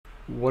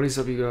What is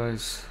up, you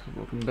guys?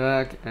 Welcome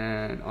back,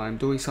 and I'm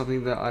doing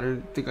something that I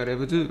don't think I'd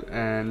ever do,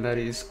 and that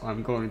is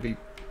I'm going to be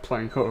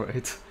playing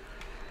Hellraid.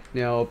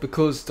 Now,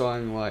 because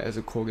Dying Light as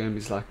a core game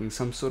is lacking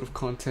some sort of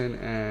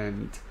content,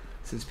 and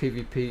since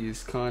PvP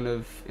is kind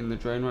of in the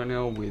drain right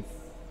now with,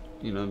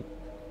 you know,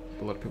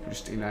 a lot of people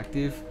just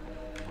inactive,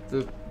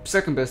 the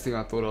second best thing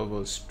I thought of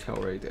was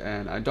Hellraid,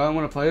 and I don't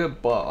want to play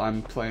it, but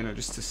I'm playing it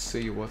just to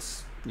see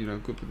what's, you know,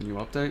 good with the new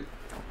update.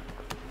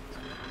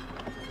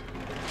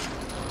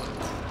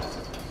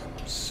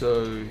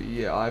 So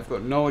yeah, I've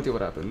got no idea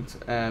what happened,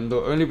 and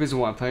the only reason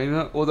why I'm playing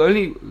it, or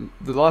the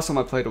last time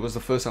I played it was the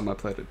first time I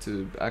played it,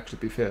 to actually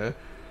be fair.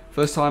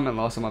 First time and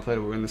last time I played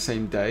it were in the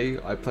same day.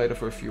 I played it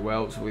for a few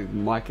hours with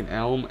Mike and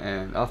Elm,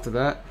 and after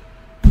that,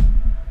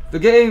 the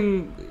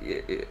game,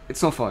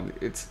 it's not fun.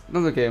 It's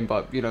not a game,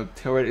 but you know,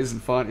 Hellraid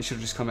isn't fun. It should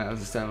have just come out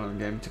as a standalone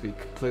game, to be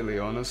completely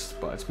honest,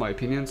 but it's my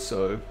opinion,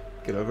 so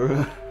get over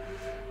it.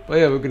 But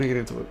yeah, we're gonna get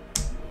into it.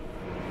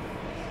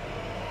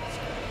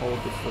 Hold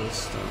the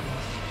first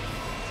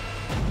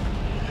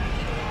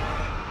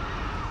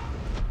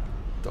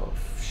the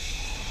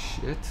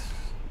shit.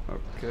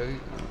 Okay.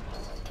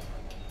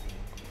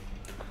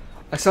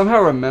 I somehow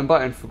remember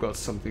and forgot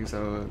some things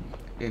that are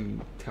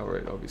in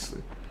Hellraid,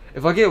 obviously.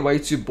 If I get way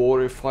too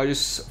bored, if I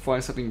just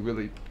find something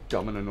really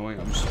dumb and annoying,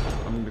 I'm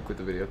gonna quit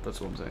the video.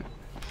 That's what I'm saying.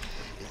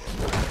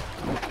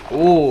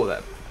 Oh,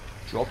 that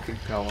drop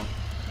kick power.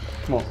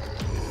 Come on.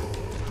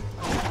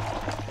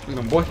 Come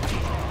on, boy.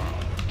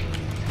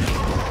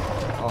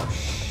 Oh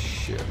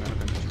shit, man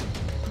of energy.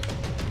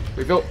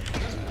 Refill.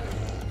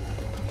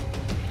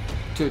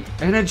 Dude,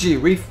 energy,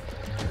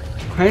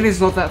 Crane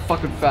is not that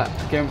fucking fat,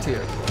 I guarantee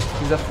it.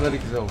 He's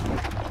athletic as hell.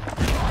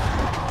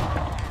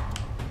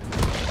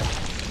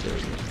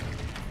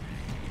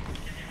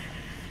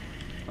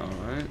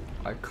 Alright,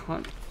 I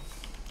can't.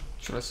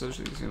 Should I search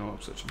these? You know,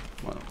 I'm searching.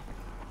 Why not?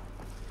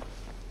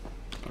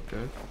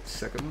 Okay,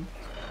 second one.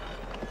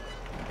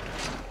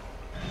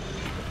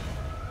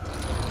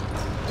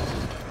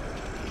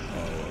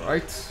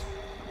 Alright.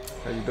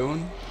 How you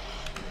doing?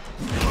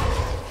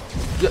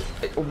 Yeah,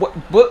 hey,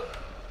 what?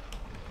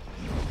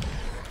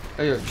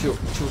 Hey, yo, chill.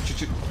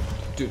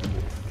 Dude,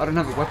 I don't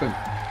have a weapon.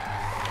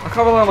 I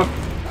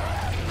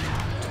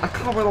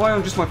can't rely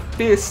on just my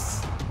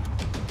fists.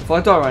 If I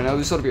die right now,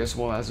 this ought to be a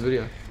small ass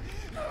video.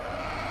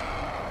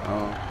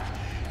 Oh.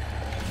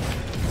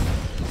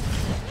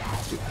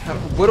 Dude,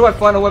 where do I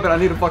find a weapon? I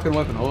need a fucking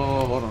weapon.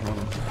 Oh, hold on.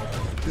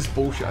 This is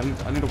bullshit.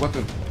 I need a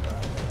weapon.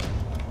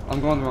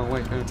 I'm going the wrong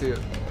way, guarantee it.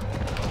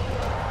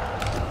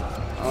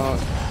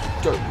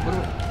 Joe, what do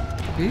I...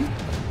 P?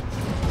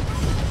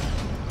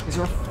 Is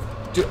there a...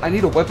 Dude, I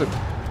need a weapon.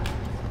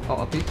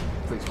 Oh, a P?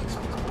 Please.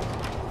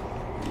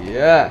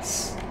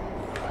 Yes!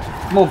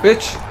 Come on,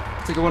 bitch!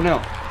 Take one now.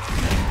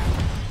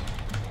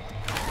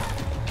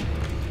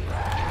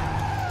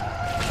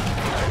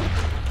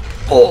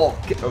 Oh!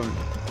 Get owned.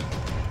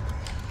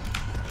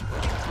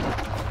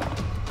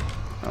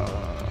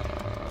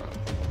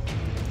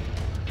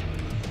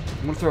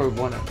 I'm gonna throw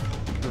one out.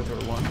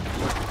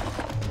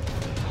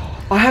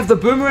 I have the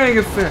boomerang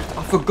effect!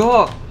 I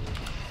forgot!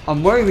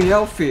 I'm wearing the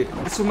outfit.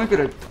 This will make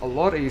it a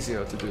lot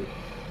easier to do.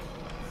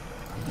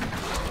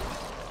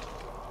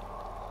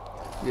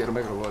 Yeah, it'll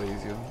make it a lot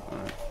easier.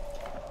 Alright.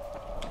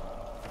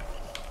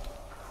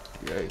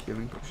 Yeah,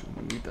 healing potion.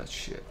 We need that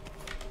shit.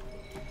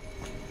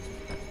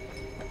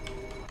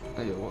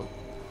 Hey, yo, what?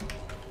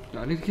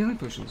 No, I need healing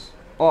potions.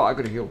 Oh, I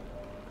gotta heal.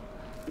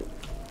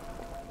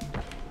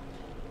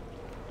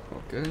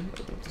 Okay, I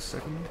got the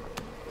second one.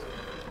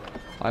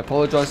 I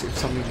apologize if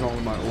something's wrong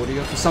with my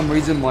audio. For some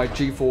reason, my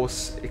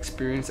GeForce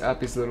Experience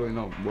app is literally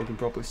not working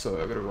properly, so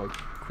I gotta like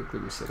quickly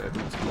reset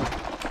everything.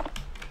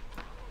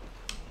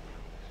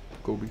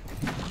 Gobi.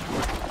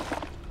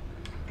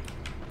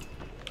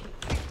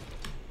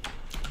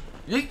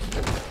 Yeet!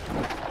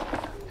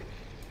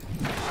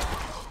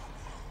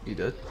 You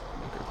dead?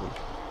 Okay, cool.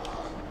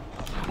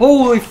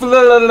 Holy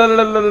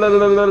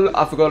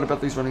I forgot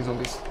about these running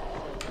zombies.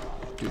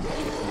 Dude.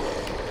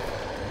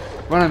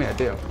 Run at me, I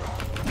dare.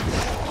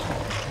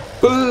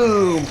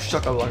 Boom!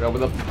 Shakalaka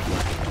with a...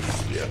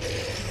 Yeah.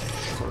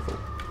 That's what I thought.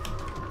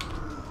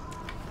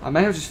 I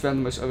may have just found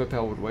the most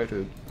overpowered way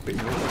to beat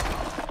him. I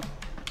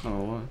don't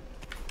know why.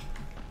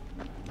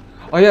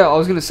 Oh yeah, I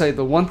was gonna say,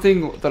 the one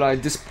thing that I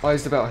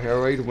despised about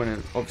Hellraid when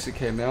it obviously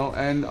came out,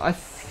 and I'm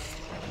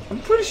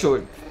pretty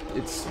sure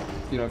it's,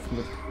 you know, from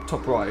the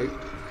top right,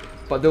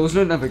 but there was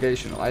no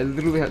navigation. I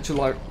literally had to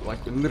like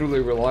literally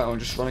rely on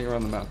just running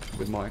around the map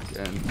with Mike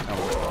and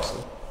Alan.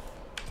 So.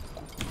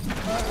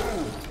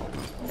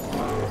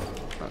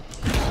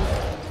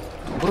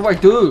 What do I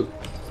do?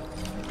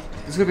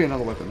 There's gonna be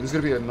another weapon. There's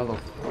gonna be another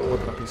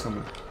weapon up here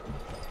somewhere.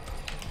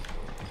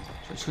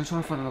 Should I just go try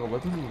and find another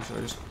weapon, or should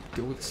I just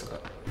deal with this?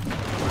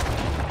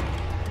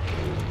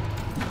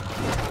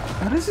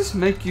 How does this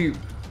make you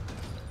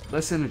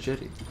less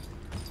energetic?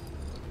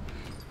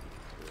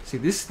 See,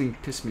 this thing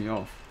pissed me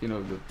off. You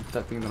know,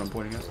 that thing that I'm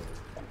pointing at.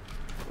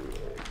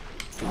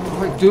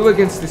 What do I do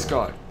against this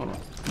guy? Hold on.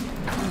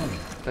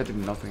 That did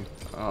nothing.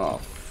 Oh,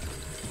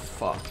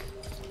 fuck.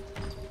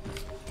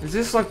 Is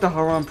this like the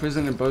Haram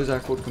Prison and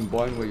Bozak would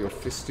combine where your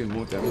fists do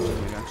more damage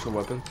than the actual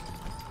weapon?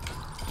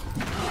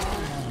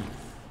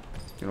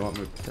 You know what,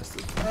 I'm gonna test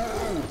it.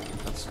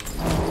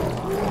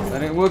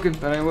 That ain't working,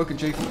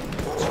 Chief.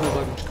 Screw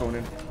luggage going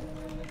in.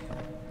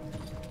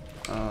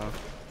 How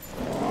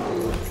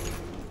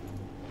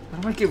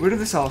do I get rid of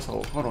this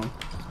asshole? Hold on.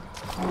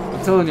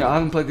 I'm telling you, I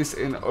haven't played this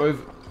in over...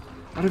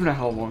 I don't even know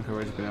how long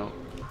Hellraid's been out.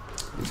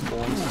 These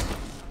spawns.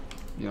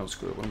 You know,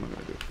 screw it, what am I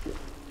gonna do?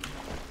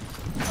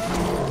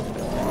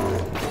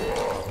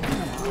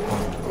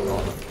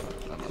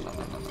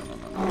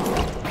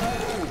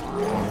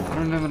 I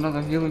don't have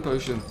another healing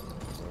potion.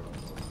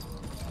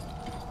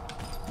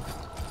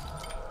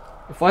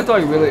 If I die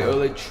really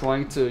early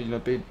trying to, you know,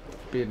 be an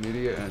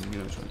idiot and, you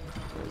know, trying to...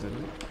 Is that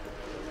it?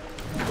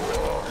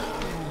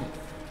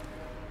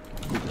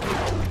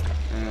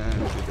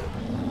 And...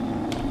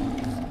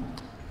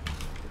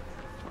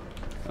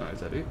 is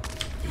that it?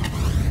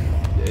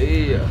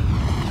 Yeah!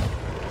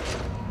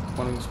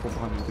 One of them spawned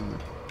behind me, didn't they?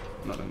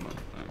 No, never mind.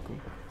 Alright, cool.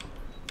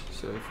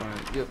 So if I...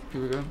 Yep,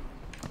 here we go.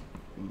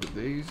 With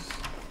these...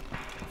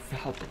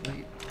 How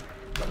late?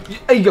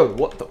 Hey yo,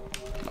 what the? No.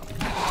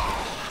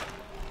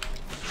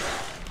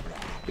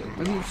 Yeah,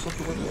 let me swap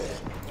the weapon.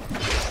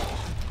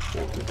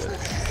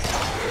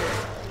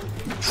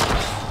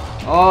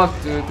 Oh,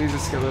 dude, these are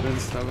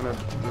skeletons. I'm gonna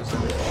lose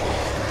them.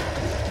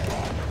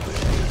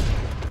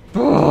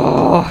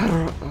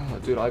 Oh,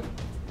 dude, I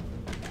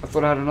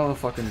thought I had another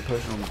fucking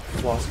potion on the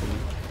flask for me.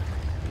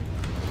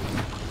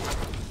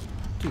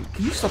 Dude,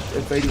 can you stop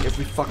evading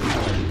every fucking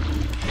time?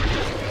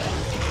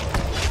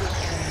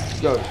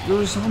 Yo,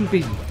 you're a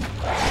zombie!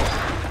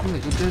 Oh, you're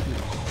dead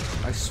now.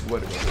 I swear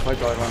to God, if I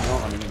die right now,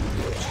 I'm ending the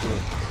video. Screw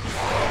it.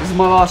 This is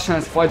my last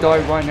chance. If I die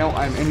right now,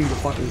 I'm ending the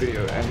fucking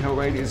video. And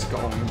Hellraid is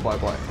going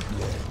bye-bye.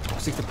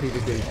 Stick to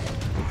PvP.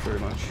 Thank you very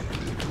much.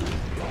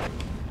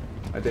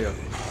 I dare.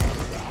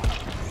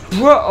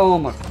 Bro, oh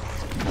my...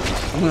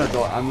 I'm gonna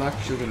die. I'm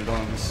actually gonna die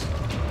on this.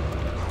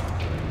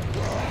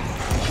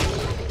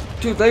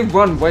 Dude, they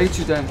run way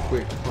too damn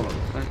quick. Hold on.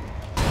 Right?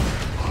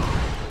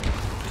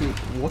 Dude,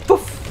 what the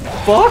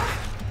fuck?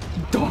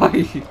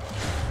 Die!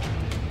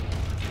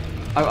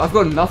 I've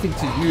got nothing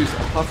to use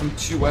apart from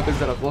 2 weapons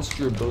that have lost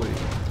durability.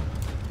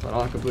 But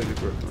I'm completely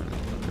broken right now.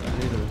 Okay, I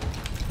need to...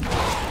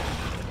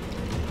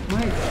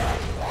 Wait.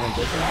 I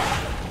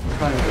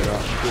can't even get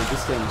out. Dude,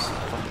 this game is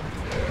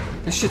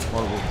fucking... This shit's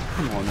horrible.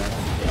 Come on, man.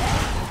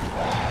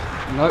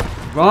 Nope.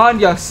 Run,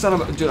 you son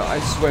of a... Dude, I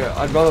swear,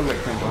 I'd rather let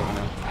Crane go over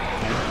now.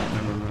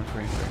 No,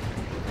 Crane.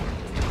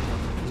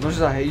 As much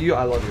as I hate you,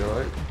 I love you,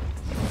 alright?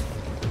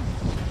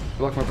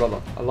 You're like my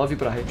brother. I love you,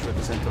 but I hate you at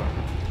the same time.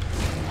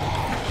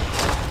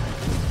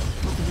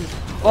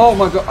 Oh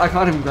my god, I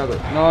can't even grab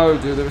it. No,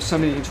 dude, there are so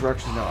many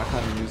interactions now, I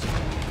can't even use it.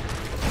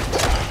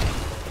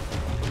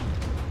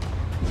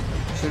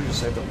 I should have just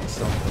saved up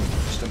myself, but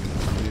just don't be an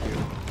idiot.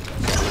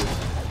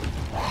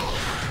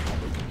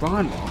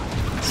 Run!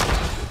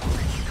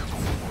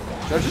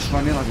 Should I just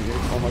run in like an idiot?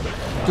 Oh my god.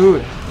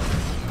 Dude!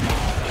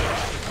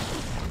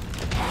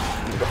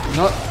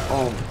 No!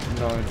 Oh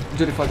no.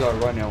 Dude, if I die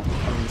right now,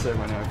 I'm gonna say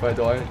right now, if I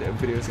die, the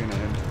video's gonna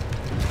end.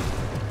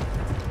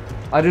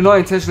 I did not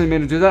intentionally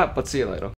mean to do that, but see you later.